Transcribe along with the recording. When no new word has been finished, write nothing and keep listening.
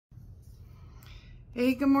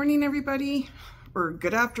Hey, good morning, everybody, or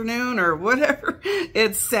good afternoon, or whatever.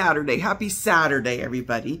 It's Saturday. Happy Saturday,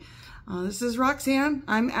 everybody. This is Roxanne.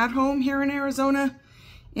 I'm at home here in Arizona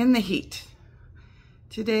in the heat.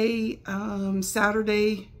 Today,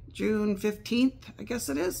 Saturday, June 15th, I guess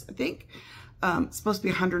it is, I think. It's supposed to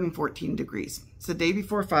be 114 degrees. It's the day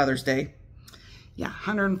before Father's Day. Yeah,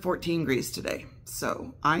 114 degrees today.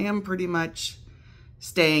 So I am pretty much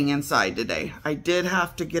staying inside today. I did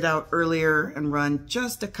have to get out earlier and run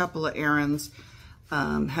just a couple of errands.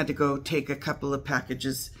 Had to go take a couple of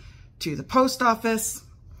packages to the post office.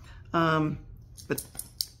 And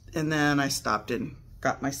then I stopped and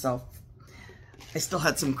got myself, I still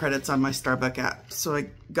had some credits on my Starbucks app, so I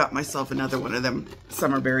got myself another one of them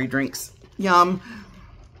summer berry drinks. Yum.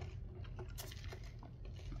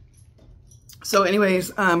 So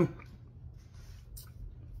anyways, I've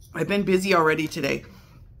been busy already today.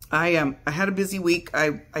 I had a busy week.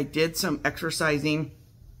 I did some exercising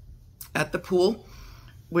at the pool,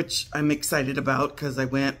 which I'm excited about because I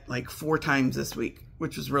went like 4 times this week,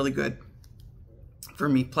 which was really good for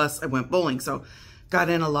me. Plus I went bowling, so got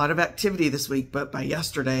in a lot of activity this week, but by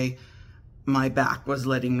yesterday, my back was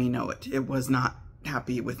letting me know it. It was not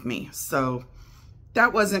happy with me. So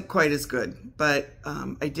that wasn't quite as good, but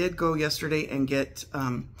I did go yesterday and get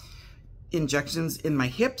injections in my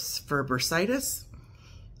hips for bursitis.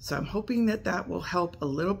 So I'm hoping that that will help a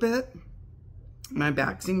little bit. My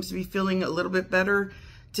back seems to be feeling a little bit better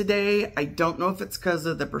today. I don't know if it's because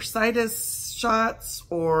of the bursitis shots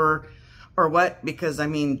or what, because I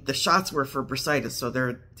mean, the shots were for bursitis, so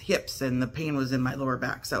they're hips and the pain was in my lower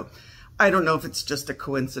back. So I don't know if it's just a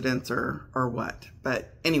coincidence or what,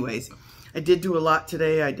 but anyways, I did do a lot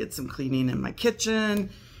today. I did some cleaning in my kitchen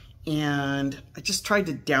and I just tried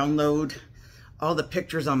to download all the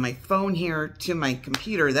pictures on my phone here to my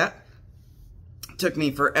computer. That took me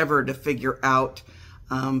forever to figure out,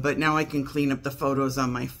 but now I can clean up the photos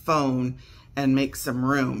on my phone and make some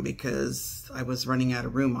room because I was running out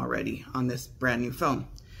of room already on this brand new phone.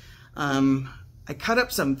 I cut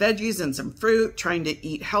up some veggies and some fruit, trying to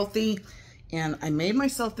eat healthy, and I made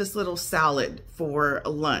myself this little salad for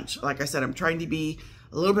lunch. Like I said, I'm trying to be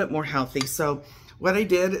a little bit more healthy. So what I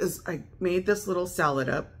did is I made this little salad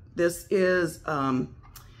up. This is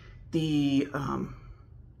the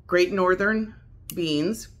Great Northern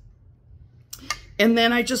beans. And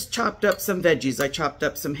then I just chopped up some veggies. I chopped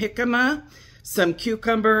up some jicama, some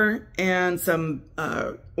cucumber, and some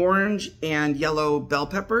orange and yellow bell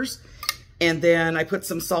peppers. And then I put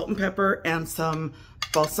some salt and pepper and some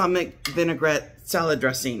balsamic vinaigrette salad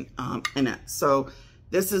dressing in it. So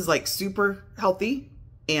this is like super healthy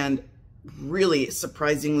and really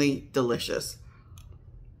surprisingly delicious.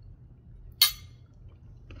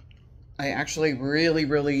 I actually really,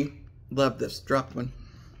 really love this dropped one.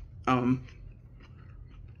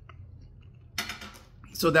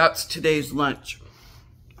 So that's today's lunch.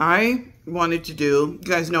 I wanted to do, you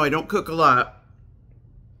guys know I don't cook a lot,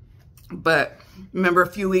 but remember a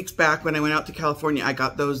few weeks back when I went out to California, I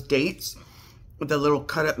got those dates, the little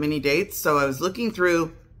cut up mini dates. So I was looking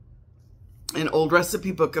through an old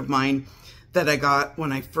recipe book of mine that I got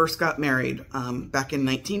when I first got married back in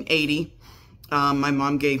 1980. My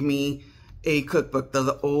mom gave me a cookbook,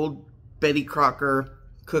 the old Betty Crocker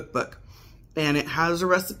cookbook, and it has a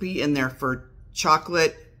recipe in there for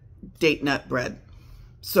chocolate date nut bread.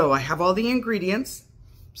 So I have all the ingredients,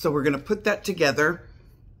 so we're gonna put that together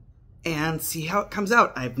and see how it comes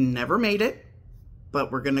out. I've never made it,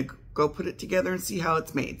 but we're gonna go put it together and see how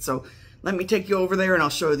it's made. So let me take you over there and I'll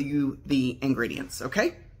show you the ingredients,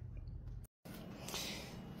 okay?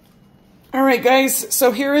 All right, guys,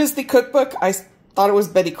 so here is the cookbook. I thought it was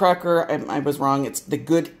Betty Crocker. I was wrong. It's the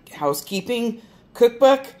Good Housekeeping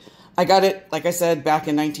cookbook. I got it, like I said, back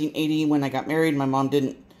in 1980 when I got married. My mom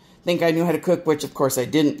didn't think I knew how to cook, which of course I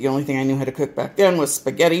didn't. The only thing I knew how to cook back then was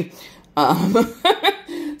spaghetti.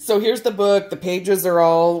 So here's the book. The pages are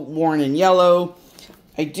all worn in yellow.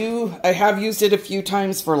 I have used it a few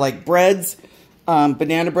times for like breads,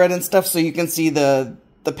 banana bread and stuff. So you can see the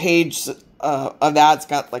page of that. It's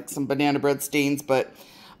got like some banana bread stains, but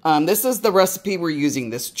this is the recipe we're using,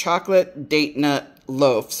 this chocolate date nut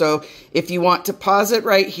loaf. So if you want to pause it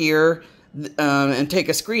right here and take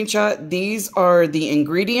a screenshot, these are the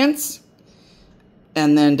ingredients.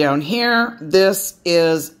 And then down here, this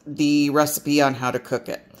is the recipe on how to cook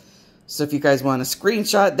it. So if you guys want to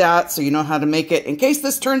screenshot that so you know how to make it in case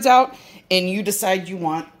this turns out and you decide you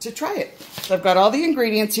want to try it. So I've got all the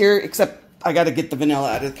ingredients here, except I got to get the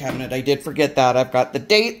vanilla out of the cabinet. I did forget that. I've got the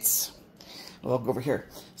dates. Well, I'll go over here.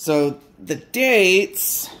 So the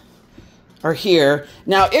dates are here.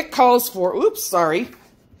 Now it calls for, oops, sorry.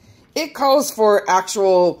 It calls for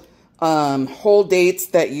actual whole dates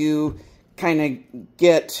that you kind of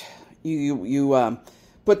get, you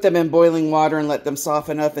put them in boiling water and let them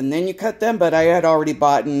soften up, and then you cut them. But I had already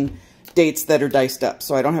bought dates that are diced up,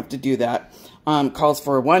 so I don't have to do that. Calls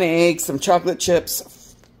for 1 egg, some chocolate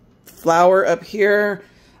chips, flour up here,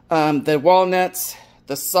 the walnuts,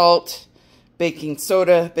 the salt, baking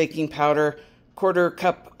soda, baking powder, 1/4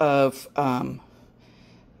 cup of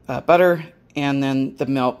butter, and then the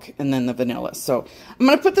milk, and then the vanilla. So I'm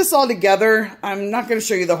going to put this all together. I'm not going to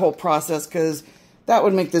show you the whole process because that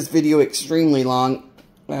would make this video extremely long,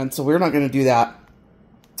 and so we're not going to do that.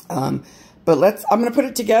 But I'm going to put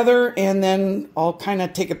it together, and then I'll kind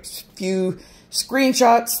of take a few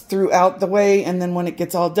screenshots throughout the way, and then when it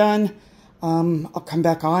gets all done, I'll come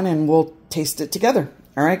back on and we'll taste it together.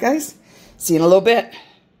 All right, guys? See you in a little bit.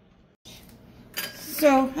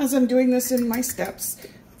 So, as I'm doing this in my steps, it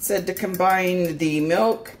said to combine the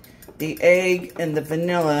milk, the egg, and the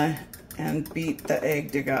vanilla, and beat the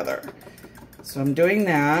egg together. So I'm doing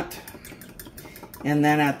that, and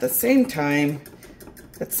then at the same time,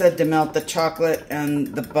 it said to melt the chocolate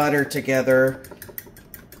and the butter together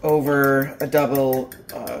over a double,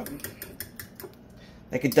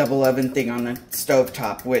 like a double oven thing on the stove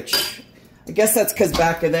top, which I guess that's because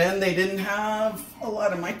back then they didn't have a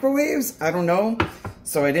lot of microwaves. I don't know.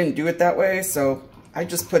 So I didn't do it that way. So I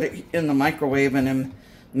just put it in the microwave and am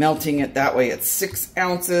melting it that way. It's 6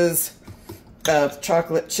 ounces of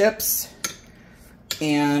chocolate chips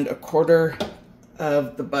and 1/4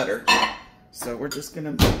 of the butter. So we're just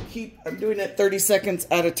going to I'm doing it 30 seconds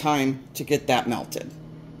at a time to get that melted.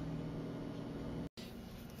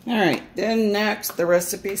 All right, then next the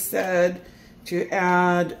recipe said to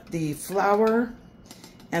add the flour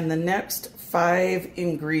and the next 5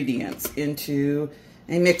 ingredients into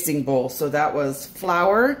a mixing bowl. So that was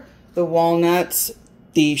flour, the walnuts,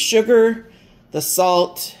 the sugar, the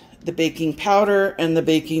salt, the baking powder, and the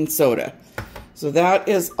baking soda. So that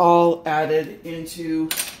is all added into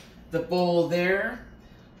the bowl there.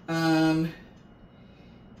 And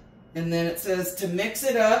then it says to mix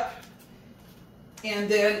it up and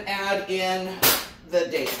then add in the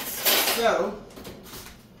dates. So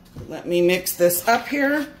let me mix this up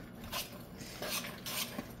here.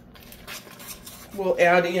 We'll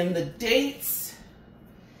add in the dates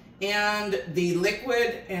and the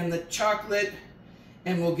liquid and the chocolate,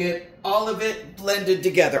 and we'll get all of it blended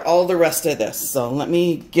together, all the rest of this. So let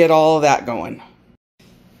me get all of that going.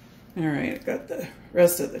 All right, I've got the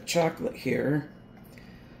rest of the chocolate here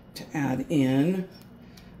to add in.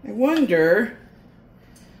 I wonder,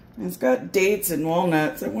 it's got dates and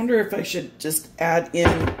walnuts. I wonder if I should just add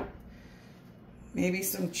in maybe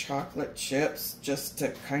some chocolate chips just to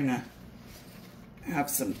kind of have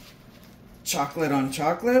some chocolate on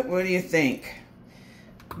chocolate. What do you think?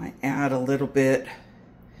 Might add a little bit,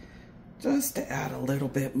 just to add a little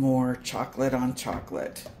bit more chocolate on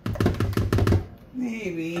chocolate.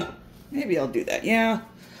 Maybe I'll do that. Yeah,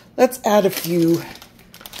 let's add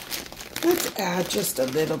let's add just a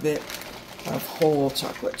little bit of whole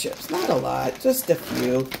chocolate chips. Not a lot, just a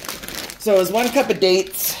few. So it's 1 cup of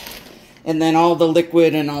dates and then all the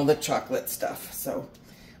liquid and all the chocolate stuff. So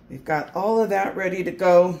we've got all of that ready to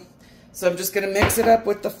go. So I'm just going to mix it up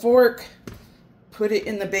with the fork, put it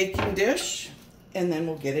in the baking dish, and then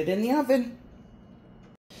we'll get it in the oven.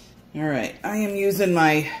 All right, I am using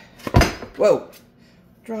my,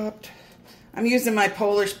 I'm using my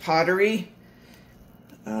Polish pottery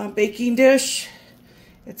baking dish.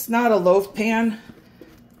 It's not a loaf pan,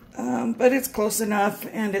 but it's close enough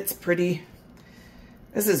and it's pretty.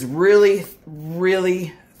 This is really,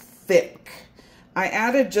 really thick. I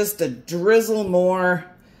added just a drizzle more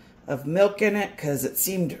of milk in it because it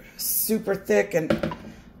seemed super thick, and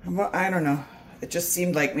I don't know. It just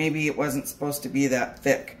seemed like maybe it wasn't supposed to be that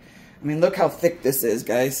thick. I mean, look how thick this is,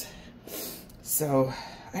 guys. So,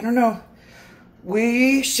 I don't know.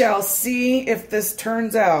 We shall see if this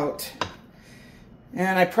turns out.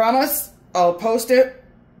 And I promise I'll post it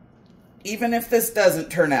even if this doesn't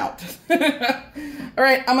turn out. All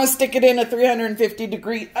right, I'm going to stick it in a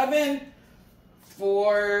 350-degree oven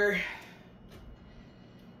for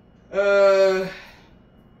 1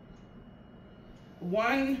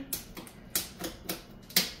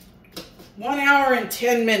 hour and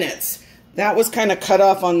 10 minutes. That was kind of cut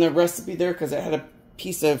off on the recipe there because it had a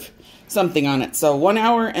piece of something on it. So 1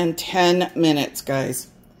 hour and 10 minutes, guys.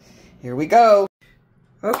 Here we go.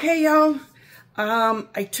 Okay, y'all.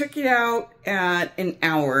 I took it out at an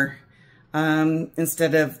hour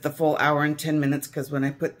instead of the full hour and 10 minutes because when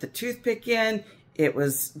I put the toothpick in, it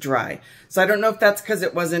was dry. So I don't know if that's because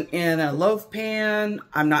it wasn't in a loaf pan.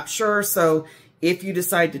 I'm not sure. So if you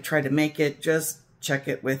decide to try to make it, just check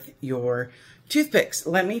it with your toothpicks.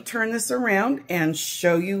 Let me turn this around and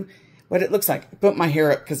show you what it looks like. I put my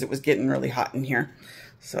hair up because it was getting really hot in here.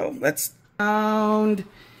 So let's sound.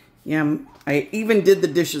 Yeah, I even did the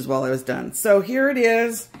dishes while I was done. So here it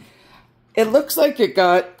is. It looks like it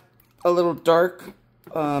got a little dark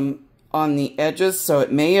on the edges, so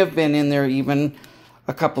it may have been in there even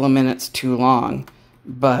a couple of minutes too long.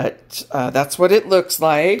 But that's what it looks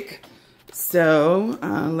like. So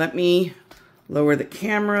let me lower the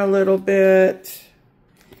camera a little bit.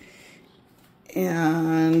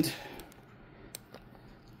 And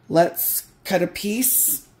let's cut a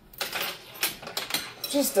piece.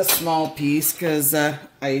 Just a small piece, because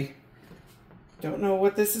I don't know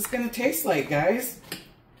what this is going to taste like, guys.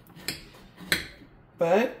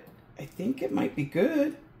 But I think it might be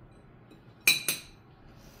good.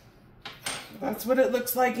 That's what it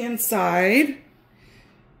looks like inside.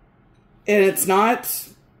 And it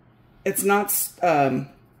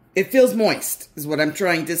feels moist, is what I'm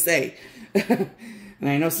trying to say. And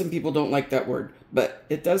I know some people don't like that word, but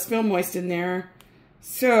it does feel moist in there.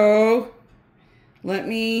 So let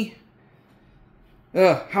me,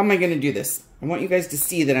 how am I going to do this? I want you guys to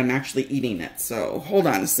see that I'm actually eating it. So hold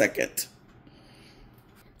on a second.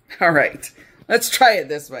 All right, let's try it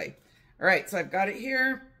this way. All right, so I've got it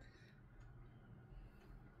here.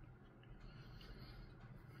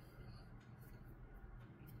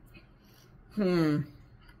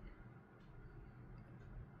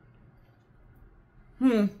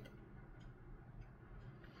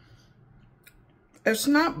 It's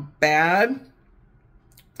not bad.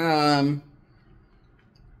 Let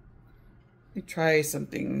me try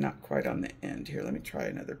something not quite on the end here. Let me try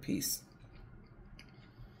another piece.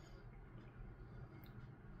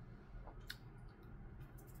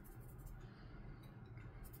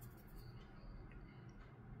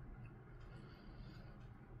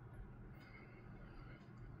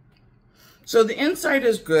 So the inside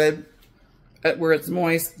is good, where it's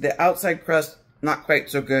moist. The outside crust, not quite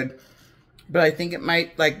so good. But I think it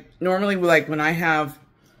might, like, normally, like, when I have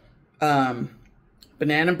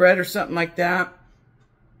banana bread or something like that,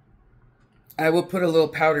 I will put a little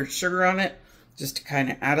powdered sugar on it, just to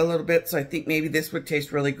kind of add a little bit. So I think maybe this would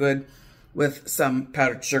taste really good with some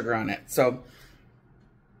powdered sugar on it. So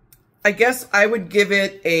I guess I would give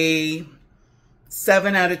it a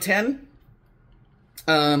 7 out of 10.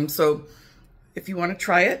 So if you want to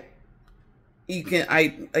try it, you can.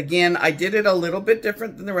 I did it a little bit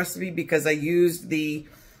different than the recipe because I used the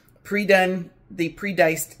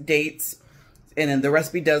pre-diced dates, and then the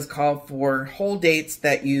recipe does call for whole dates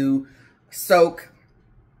that you soak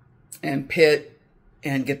and pit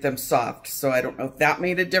and get them soft. So I don't know if that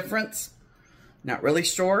made a difference. Not really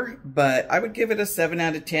sure, but I would give it a 7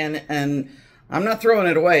 out of 10, and I'm not throwing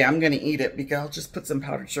it away. I'm going to eat it because I'll just put some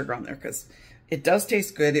powdered sugar on there because it does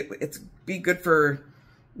taste good. It's be good for,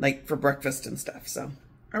 like, for breakfast and stuff. So,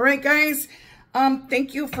 all right, guys.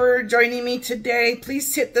 Thank you for joining me today.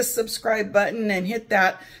 Please hit the subscribe button and hit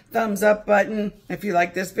that thumbs up button if you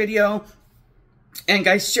like this video. And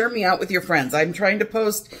guys, share me out with your friends. I'm trying to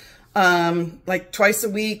post like twice a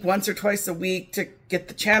week, once or twice a week, to get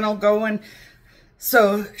the channel going.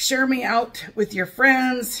 So share me out with your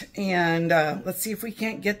friends, and let's see if we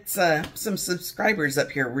can't get some subscribers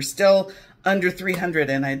up here. We're still under 300,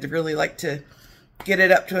 and I'd really like to get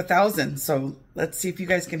it up to 1,000. So let's see if you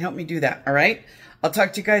guys can help me do that. All right. I'll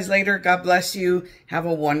talk to you guys later. God bless you. Have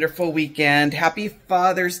a wonderful weekend. Happy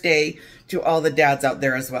Father's Day to all the dads out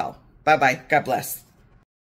there as well. Bye-bye. God bless.